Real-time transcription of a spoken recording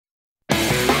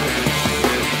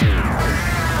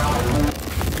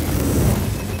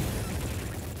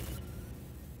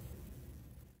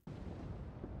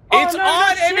It's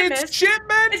on, and it's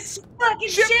Shipman! It's fucking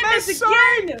Shipman's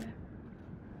Shipman again!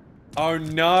 Oh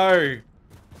no!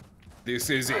 This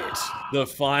is it. The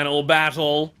final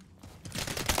battle.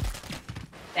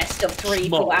 Best of 3 Schmolds.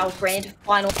 for our grand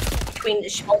final between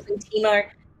Schmolds and TINO.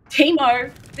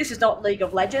 TINO, this is not League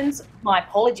of Legends. My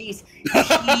apologies.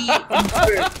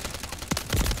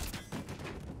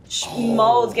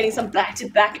 Schmolds getting some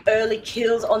back-to-back early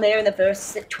kills on there in the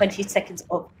first 20 seconds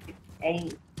of the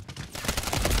game.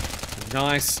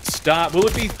 Nice start. Will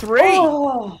it be 3?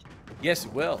 Oh. Yes,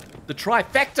 it will. The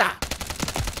trifecta.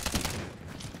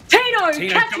 TINO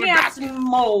catching out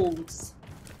Schmolds.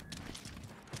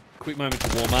 Quick moment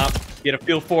to warm up. Get a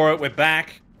feel for it. We're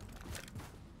back.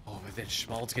 Oh, but then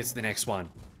Schmolds gets the next one.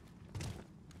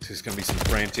 This is going to be some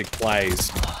frantic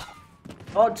plays.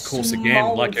 Oh, of course,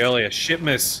 again, like earlier,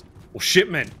 Shipman.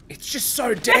 It's just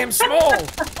so damn small.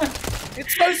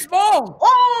 It's so small.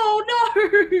 Oh,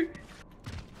 no.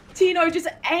 TINO just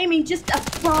aiming just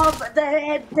above the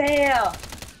head there.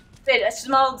 But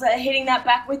Schmolds hitting that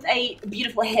back with a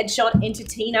beautiful headshot into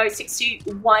TINO.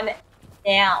 6-1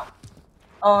 now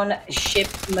on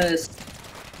Shipmas.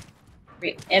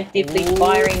 Preemptively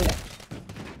firing.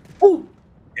 Ooh.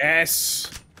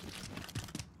 Yes.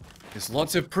 There's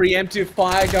lots of preemptive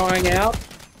fire going out.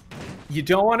 You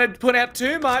don't want to put out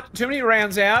too many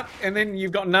rounds out, and then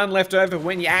you've got none left over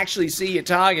when you actually see your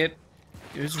target.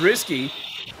 It's risky.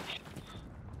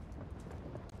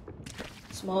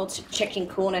 Schmolds checking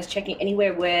corners, checking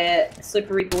anywhere where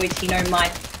Slippery Boy TINO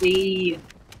might be.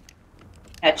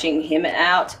 Catching him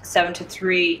out.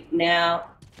 7-3 now.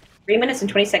 3 minutes and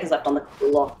 20 seconds left on the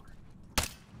clock.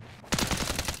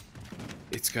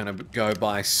 It's going to go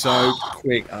by so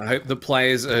quick. I hope the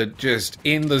players are just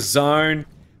in the zone.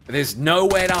 There's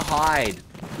nowhere to hide.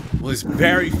 Well, there's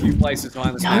very few places to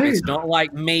hide this map. It's not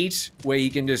like Meat, where you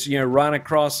can just, run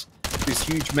across this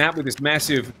huge map with this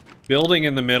massive building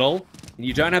in the middle. And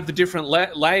you don't have the different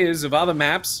layers of other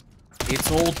maps. It's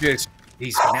all just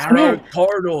these narrow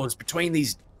corridors between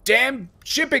these damn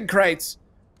shipping crates.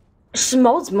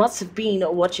 Schmolds must have been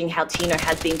watching how TINO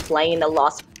has been playing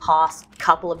the past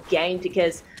couple of games,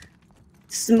 because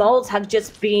Schmolds have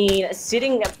just been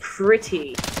sitting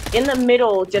pretty in the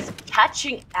middle, just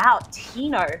catching out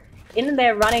TINO in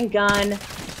their running gun,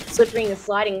 slipping and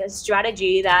sliding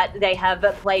strategy that they have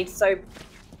played so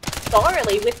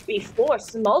thoroughly with before.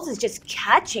 Schmolds is just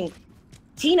catching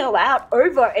TINO out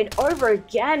over and over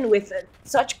again with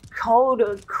such cold,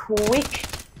 quick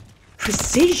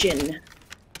precision.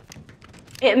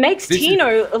 It makes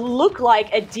TINO look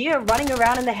like a deer running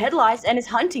around in the headlights and it's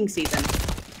hunting season.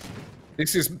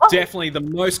 This is definitely the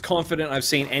most confident I've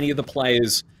seen any of the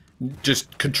players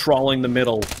just controlling the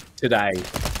middle today.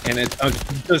 And it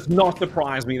does not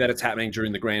surprise me that it's happening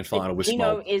during the grand final with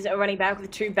TINO Schmolds. is running back with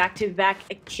 2 back-to-back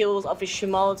kills off of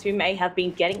Schmolds, who may have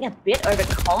been getting a bit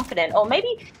overconfident. Or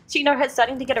maybe TINO is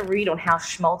starting to get a read on how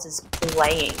Schmolds is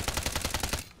playing.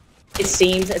 It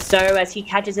seems as though as he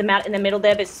catches him out in the middle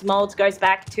there, but Schmolds goes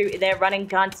back to their running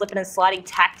gun, slipping and sliding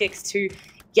tactics to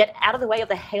get out of the way of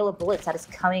the hail of bullets that is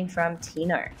coming from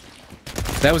TINO.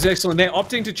 That was excellent. They're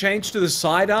opting to change to the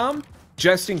sidearm,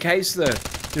 just in case the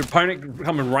opponent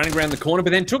come and running around the corner,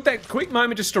 but then took that quick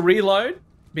moment just to reload,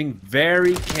 being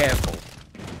very careful.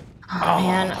 Oh,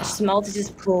 man, Schmolds is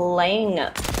just playing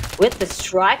with the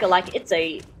striker like it's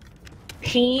a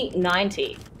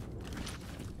P90.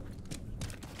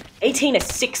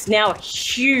 18-6 now, a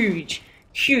huge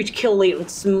kill lead with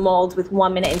Schmolds with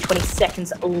 1 minute and 20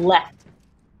 seconds left.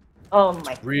 Oh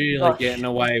my god. Really getting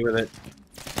away with it.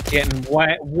 Getting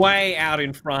way out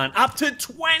in front. Up to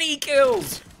 20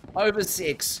 kills over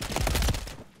 6.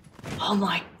 Oh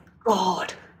my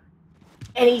god.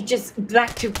 And he just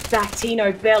back-to-back.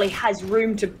 TINO barely has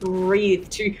room to breathe,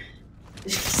 to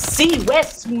see where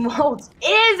Schmolds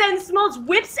is, and Schmolds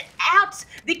whips out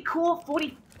the core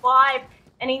 45.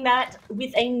 Ending that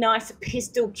with a nice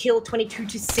pistol kill,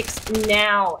 22-6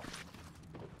 now.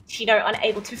 TINO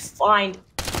unable to find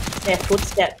their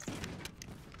footsteps.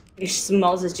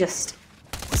 Schmolds is just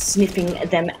sniffing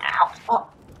them out. Oh,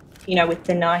 TINO with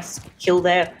the nice kill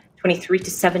there.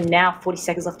 23-7 now, 40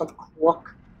 seconds left on the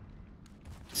clock.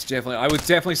 It's definitely, I would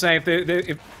definitely say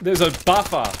if there's a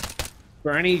buffer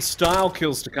for any style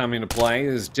kills to come into play,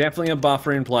 there's definitely a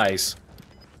buffer in place.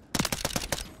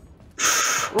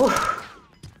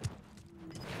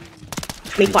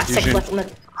 25 seconds left on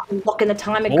the clock, and the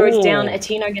timer goes down.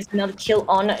 TINO gets another kill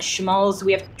on Schmolds.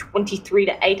 We have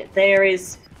 23-8. There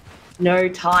is no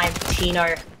time for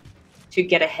TINO to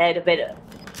get ahead, but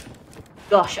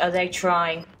gosh, are they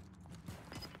trying?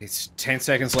 It's 10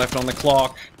 seconds left on the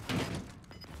clock.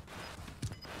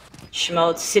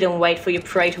 SHMOLDS, sit and wait for your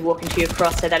prey to walk into your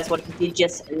crosshair. That is what he did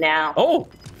just now. Oh!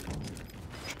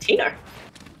 TINO.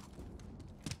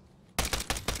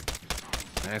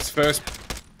 That's first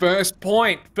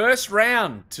point, first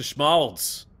round to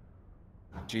SHMOLDS.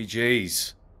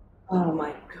 GG's. Oh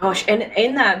my gosh. And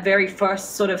in that very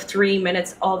first sort of 3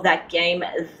 minutes of that game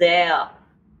there,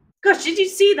 gosh, did you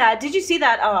see that? Did you see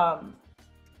that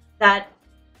that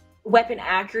weapon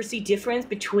accuracy difference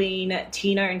between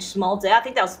TINO and SHMOLDS? I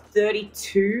think that was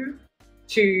 32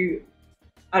 to,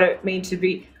 I don't mean to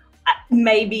be,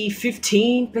 maybe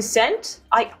 15%,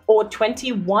 or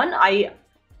 21.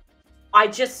 I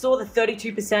just saw the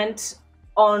 32%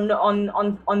 on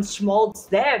SHMOLDS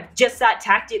there. Just that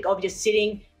tactic of just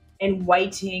sitting and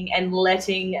waiting and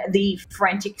letting the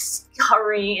frantic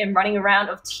scurry and running around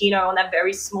of TINO on that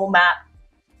very small map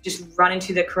just run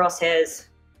into the crosshairs.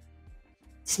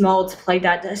 SHMOLDS played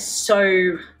that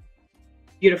so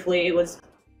beautifully. It was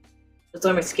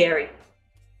almost scary.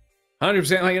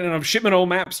 100%. Like on shipment all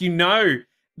maps, you know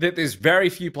that there's very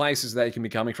few places that you can be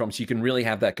coming from, so you can really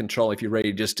have that control if you're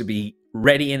ready just to be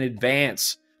ready in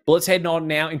advance. But let's head on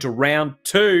now into round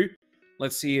 2.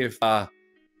 Let's see if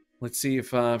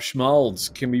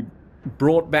SHMOLDS can be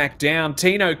brought back down.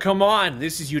 TINO, come on.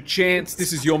 This is your chance.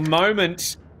 This is your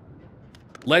moment.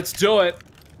 Let's do it.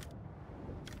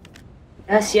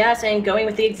 Yes, and going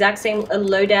with the exact same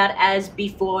loadout as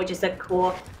before, just a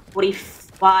core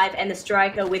 45 and the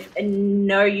striker with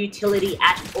no utility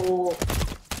at all.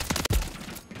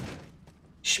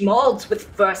 SHMOLDS with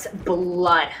first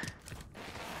blood.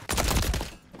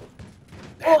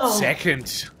 That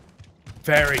second.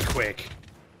 Very quick.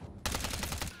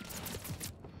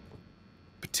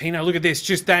 But TINO, look at this.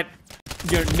 Just that,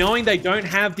 you know, knowing they don't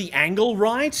have the angle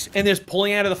right and they're just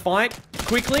pulling out of the fight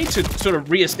quickly to sort of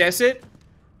reassess it.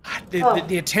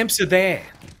 The attempts are there.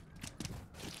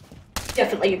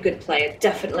 Definitely a good player.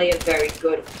 Definitely a very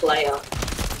good player.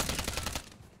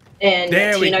 And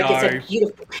there we TINO go. gets a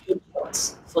beautiful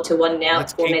headshot. 4-1 now.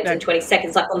 Let's 4 minutes and 20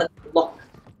 seconds left on the clock.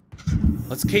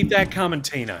 Let's keep that coming,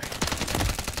 TINO.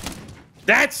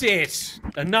 That's it.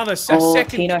 Another second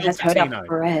TINO kill has for heard TINO. up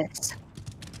Perez.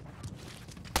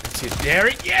 That's it. There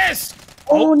it. Yes.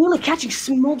 Oh, nearly catching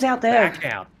SHMOLDS out there. Back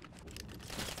out.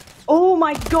 Oh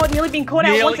my god, nearly being caught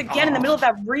out Nearly- once again in the middle of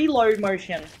that reload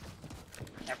motion.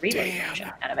 That reload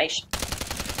motion animation.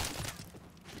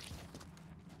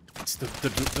 It's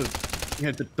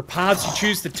the paths you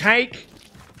choose to take.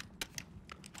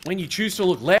 When you choose to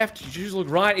look left, you choose to look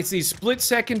right. It's these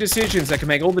split-second decisions that can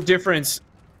make all the difference.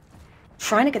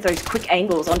 Trying to get those quick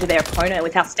angles onto their opponent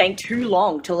without staying too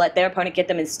long to let their opponent get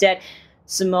them instead.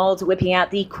 SHMOLDS whipping out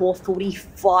the core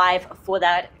 45 for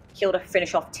that kill to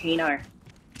finish off TINO.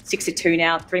 6-2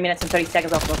 now, 3 minutes and 30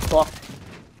 seconds off the clock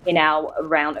in our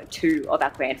round 2 of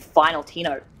our grand final.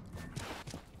 TINO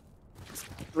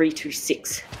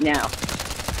 3-6 now.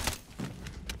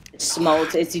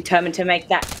 SHMOLDS is determined to make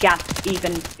that gap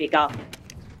even bigger.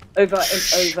 Over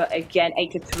and over again.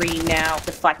 8-3 now.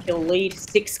 The 5-kill lead.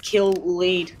 6-kill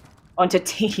lead onto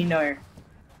TINO.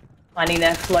 Finding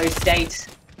their flow state.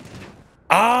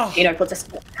 TINO puts a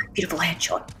beautiful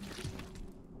headshot.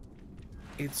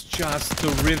 It's just the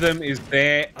rhythm is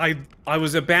there. I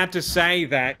was about to say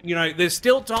that, you know, there's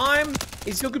still time.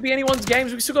 It still could be anyone's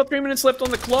games. We've still got 3 minutes left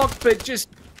on the clock, but just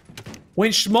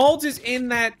when SHMOLDS is in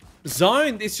that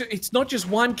zone, it's not just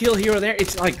one kill here or there.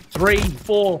 It's like 3,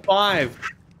 4, 5.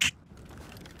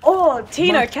 Oh,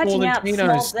 TINO Much catching more than out TINO's.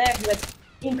 SHMOLDS there, who has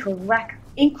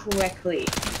incorrectly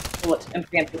fought and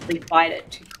preemptively fired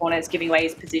 2 corners, giving away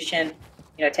his position.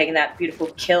 You know, taking that beautiful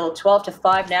kill.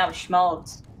 12-5 now with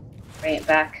SHMOLDS. Bring it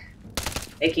back,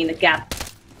 making the gap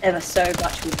ever so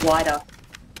much wider.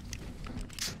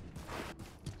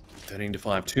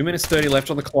 13-5. 2 minutes 30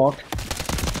 left on the clock.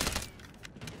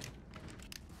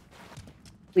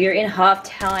 We are in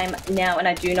halftime now, and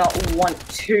I do not want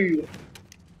to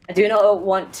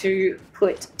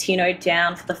put TINO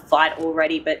down for the fight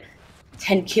already, but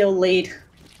 10-kill lead,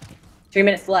 3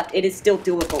 minutes left. It is still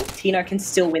doable. TINO can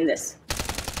still win this.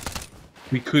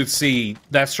 We could see,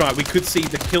 that's right, we could see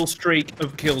the kill streak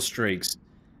of kill streaks.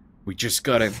 We just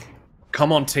gotta,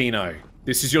 come on TINO.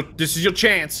 This is your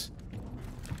chance.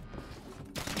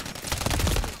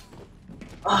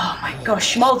 Oh my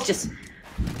gosh, SHMOLDS just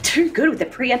too good with the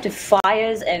preemptive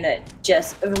fires and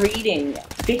just reading,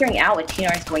 figuring out what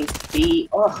TINO is going to be.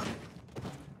 Oh,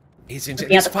 It's into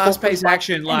this fast-paced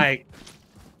action, like,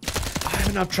 I have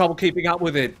enough trouble keeping up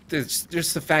with it. It's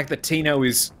just the fact that TINO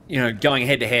is, you know, going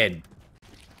head-to-head.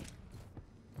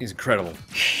 Is incredible.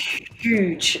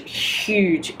 Huge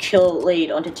kill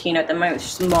lead onto TINO at the moment.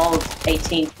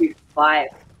 SHMOLDS 18-5.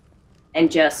 And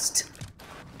just,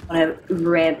 on a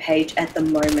rampage at the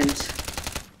moment.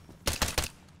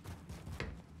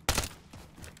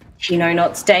 TINO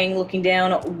not staying, looking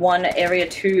down one area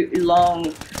too long.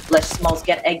 Let SHMOLDS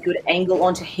get a good angle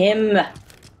onto him.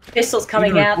 Pistols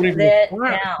coming out there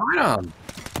now.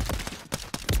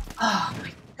 Oh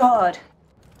my god.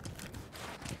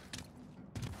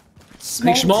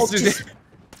 SHMOLDS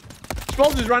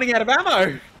is running out of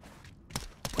ammo.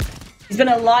 He's been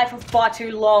alive for far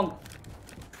too long.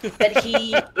 But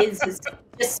he is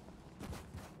just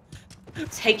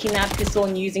taking that pistol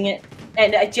and using it.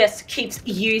 And it just keeps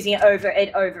using it over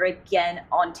and over again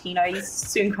on TINO. He's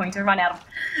soon going to run out of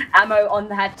ammo on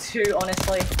that too,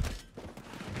 honestly.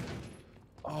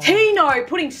 Oh. TINO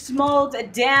putting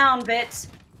SHMOLDS down, but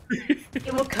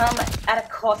it will come at a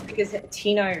cost because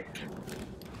SHMOLDS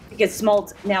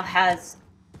now has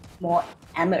more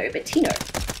ammo. But TINO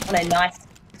on a nice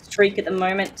streak at the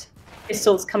moment.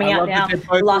 Pistols coming out now.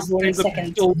 Last 3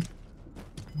 seconds.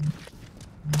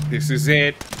 This is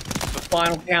it. The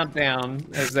final countdown,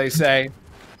 as they say.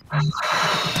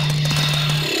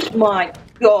 My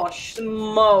gosh,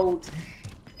 SHMOLDS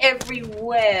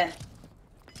everywhere.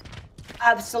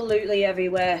 Absolutely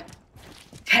everywhere.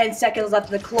 10 seconds left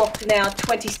on the clock now.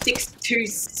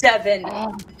 26-7.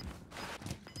 Oh.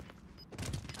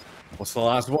 What's the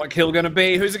last kill going to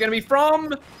be? Who's it going to be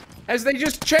from? As they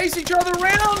just chase each other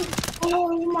around.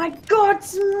 Oh my god,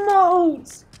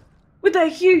 SHMOLDS! With a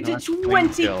huge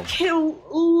 20-kill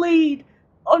lead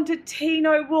onto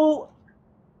TINO Wall.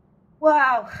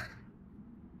 Wow.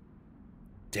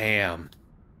 Damn.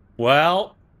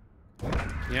 Well,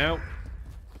 you know,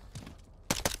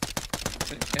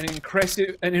 an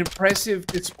impressive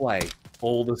display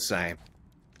all the same.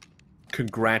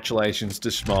 Congratulations to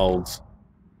SHMOLDS.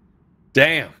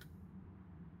 Damn.